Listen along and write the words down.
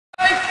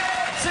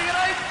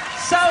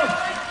So,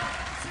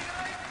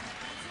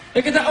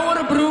 ek het 'n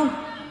ouer broer.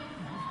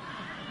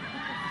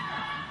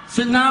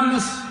 Sy naam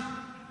is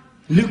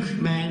Luke,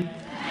 man.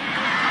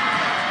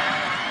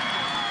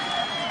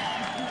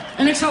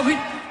 En ek sal weet,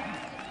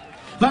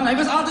 want hy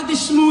was altyd die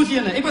smooth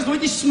ene. Ek was nooit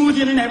die smooth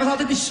ene, hy was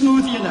altyd die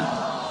smooth ene.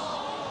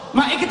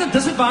 Maar ek het 'n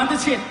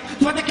disadvantage gehad.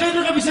 Toe wat ek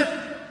kleiner op sit,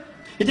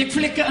 het ek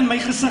vlekke in my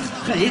gesig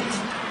gehad.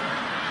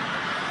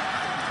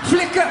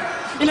 Vlekke.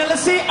 En hulle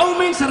sê, ou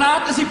mens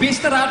raad is die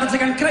beste raad wat jy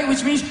kan kry,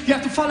 which means you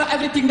have to follow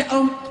everything the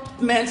old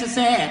mensen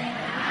say.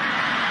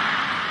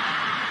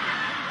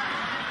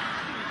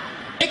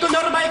 Ik kon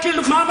daar bij een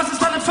keer, mama, ze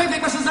staan in 5,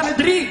 ik was in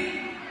 3.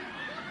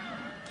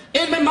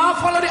 En mijn ma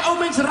volgt die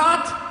oude mens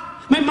raad.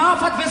 Mijn ma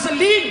vat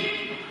Vaseline.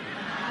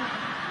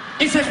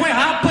 Ik zeg, gooi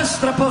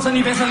hapenstruppels aan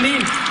die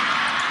Vaseline.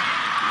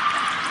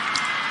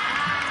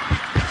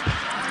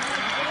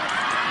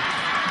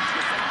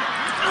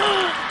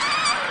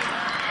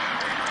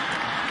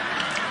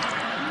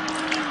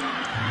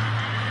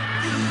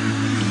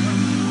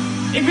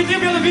 Ik weet niet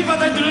of jullie weten wat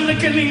hij doet in de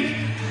kleding.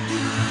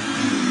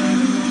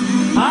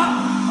 Ha?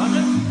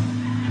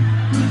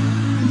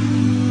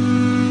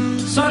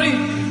 Sorry.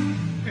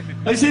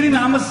 Hij zei die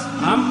naam is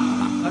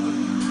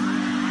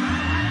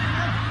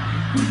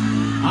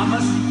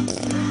Hamas.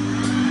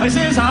 Hij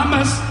zei is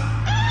Hamas.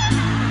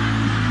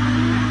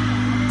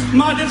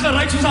 Maar dit is een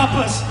rijtjes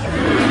appels.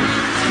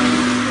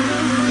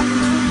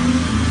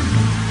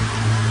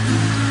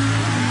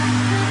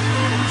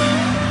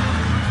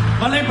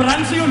 Want hij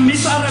brandt zich om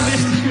Nisar en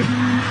West.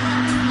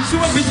 Zo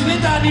een beetje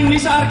niet aan die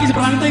Nisarkies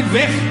brandt hij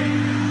weg.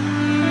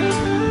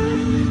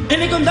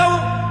 En ik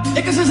onthoud,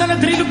 ik is in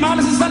 3 look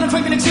man, ze staan in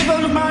 5 en ik zeg wel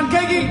look man,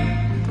 kijk hier.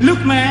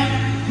 Look man,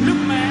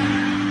 look man,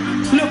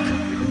 look.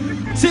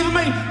 Zeg voor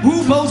mij,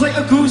 hoe bouw zij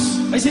een koers?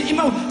 Hij zei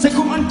iemand, zij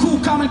komt aan cool,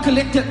 calm and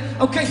collected.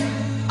 Oké,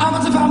 al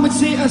wat ze van moet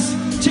zeggen is,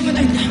 check it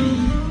out.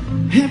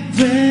 Hip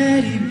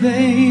ready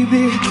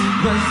baby,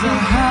 was the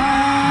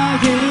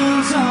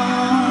highest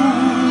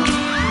on.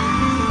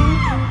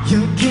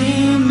 You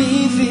give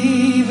me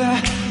fever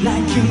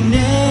like you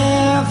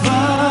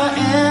never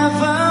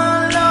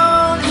ever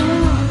known.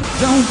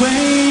 The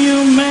way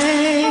you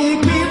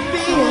make me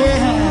feel,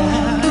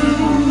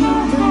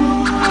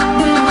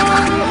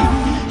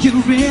 you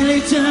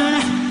really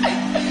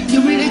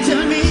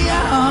turn me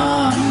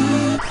on.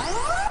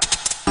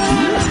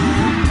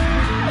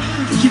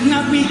 You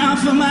knock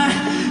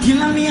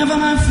me off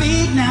my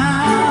feet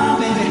now,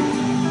 baby.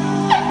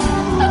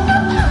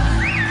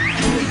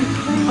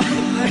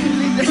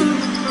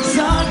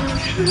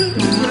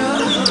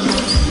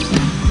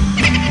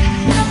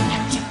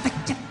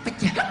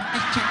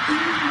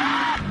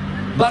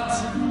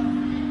 But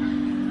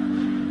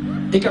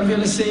ik kan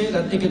willen zeggen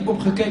dat ik heb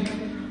opgekeken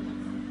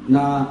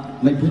naar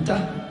mijn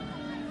boeta.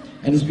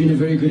 And it's been a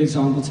very good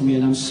example to me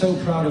and I'm so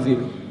proud of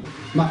him.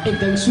 Maar ik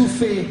denk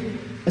zoveel,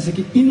 als ik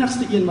het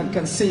enigste iemand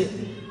kan zeggen,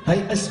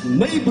 hij is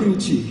mijn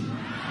broertje,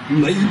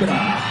 mijn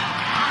bra.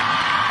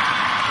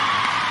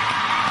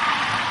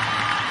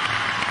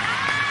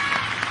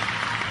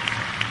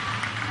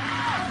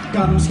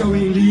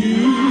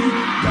 Gumsgawielie,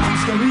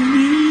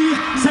 gumsgawielie.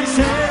 Zij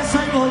zei,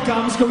 zij wil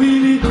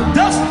gumsgawielie.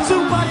 Dat is zo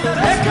baie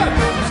lekker.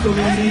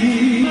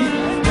 Gumsgawielie,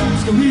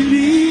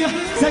 gumsgawielie.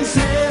 Zij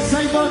zei,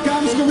 zij wil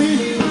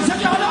gumsgawielie.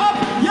 Zet je handen op,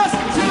 yes,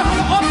 zet je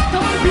handen op.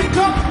 Dan moet je bier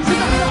komen. Zet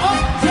je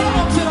handen op, zet hem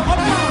op, zet hem op.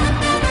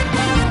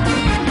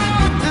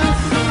 Dat is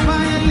zo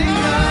baie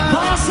lekker.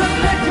 Was het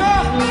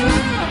lekker?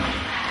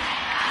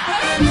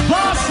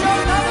 Was je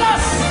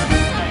alles?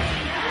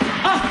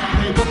 Ah,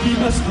 mijn bokkie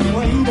was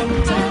verwijden.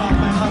 Zij maakt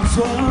mijn hart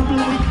zwaar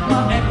blij.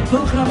 Maar ik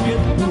wil graag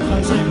weten hoe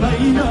gaan zij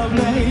mij nou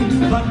blij.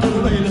 Want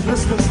terwijl het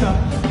rustig staat,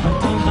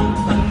 hand in hand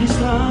aan die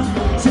straat.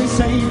 Zij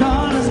zei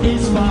daar is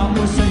iets waar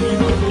we zij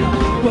wil gaan.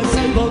 We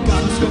zij wil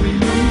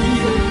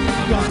gumsgawielie,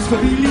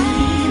 gumsgawielie.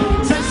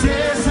 Zij zei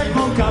zij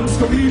wil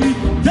gumsgawielie.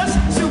 Dat is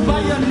zo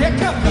baie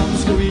lekker.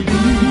 Gumsgawielie,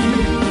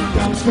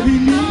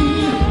 gumsgawielie.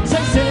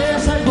 Zij zei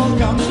zij wil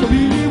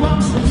gumsgawielie.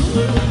 Want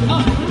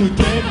nu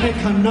trek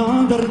ik haar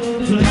nader,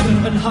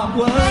 vlinder een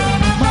happer.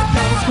 Maar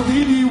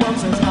gumsgawielie, want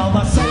zij is al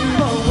wat zij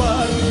wil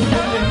worden.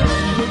 En ik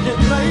moet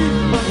dit rijden,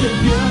 want dit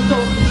weer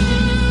toch.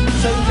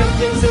 Zij kijkt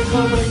en zij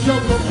gebruikt jou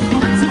op.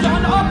 Zet je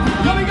handen op,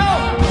 here we go!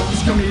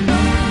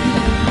 Gumsgawielie,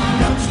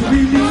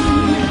 gumsgawielie.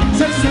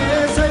 Zij zei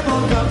zij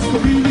wil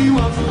gumsgawielie,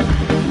 want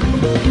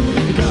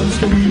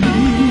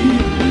gumsgawielie,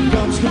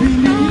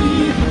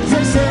 gumsgawielie.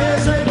 Zij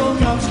zei zij wil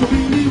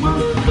gumsgawielie,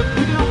 want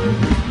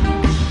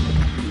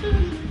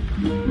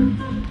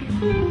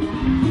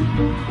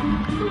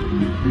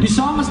die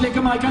song is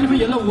lekker, maar ik kan niet van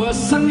jullie woord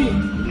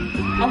zingen.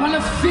 I want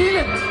to feel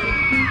it.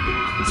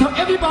 So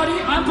everybody,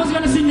 I'm first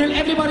gonna sing, and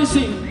everybody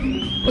sing.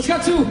 Let's go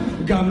to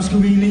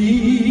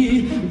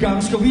gumsgawielie,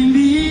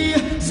 gumsgawielie.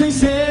 Zij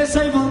zei,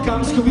 zij wil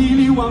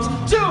gumsgawielie. 1,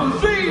 2,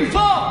 3, 4.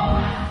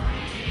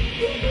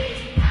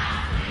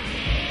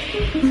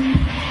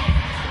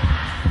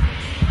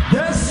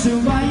 Dus zo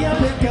baie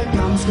lekker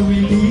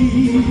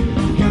gumsgawielie,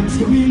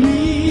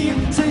 gumsgawielie.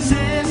 Zij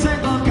zei, zij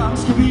wil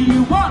gumsgawielie.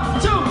 1,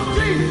 2,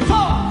 3,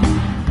 4.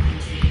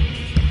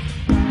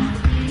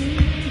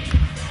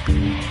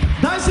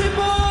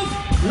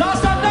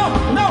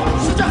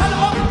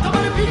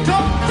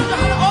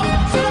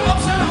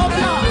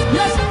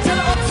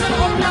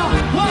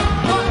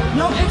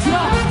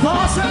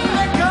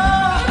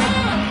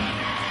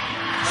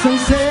 Sy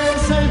sê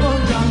sy wil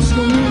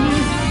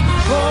gumsgawielie.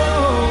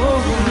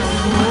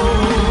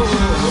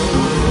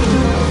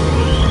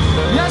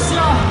 Yes,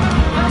 ja.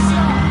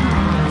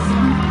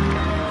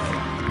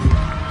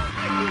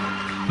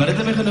 Maar dit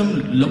het my genoem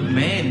Look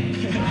Man.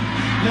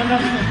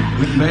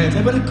 Look man.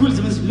 Sy wat cool,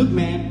 sy was look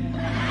man.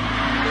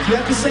 Jy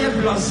het gesê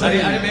op las. I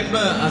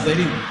remember as hy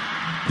die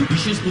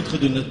dishes goed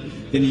gedoen het,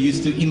 then he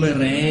used to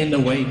ran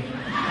away.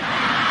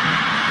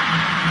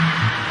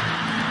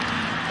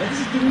 That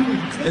is true.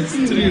 It's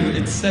true,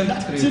 it's so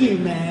true. True,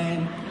 man.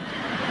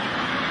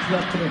 It's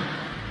not true.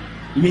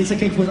 Die mense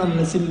kyk voor aan,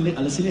 hulle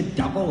sien net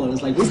double, hulle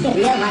is like, who's the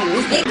real man?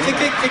 Ek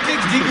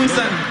kyk die goes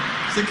aan.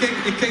 Sy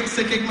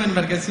kyk man,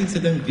 maar ek sien sy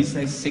ding, wie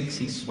sy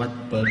sexy swart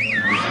bird.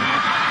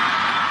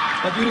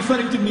 But you're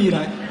referring to me,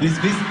 right?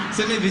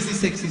 Sê my, wie is die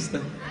sexieste?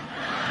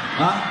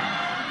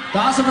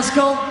 Daar is 'n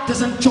verskil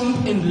tussen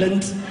chomp en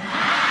lint.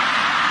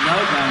 No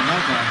guy.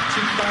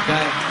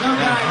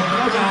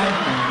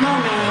 No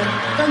man,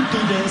 don't do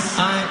this.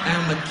 I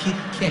am a Kit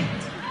Kat.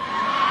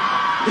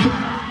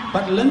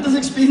 But lint is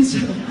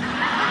expensive.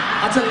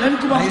 As 'n lint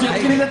kom af, jy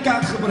kan nie dit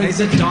kaart gebruik. Hy's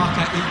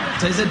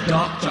 'n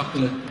dark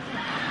chocolate.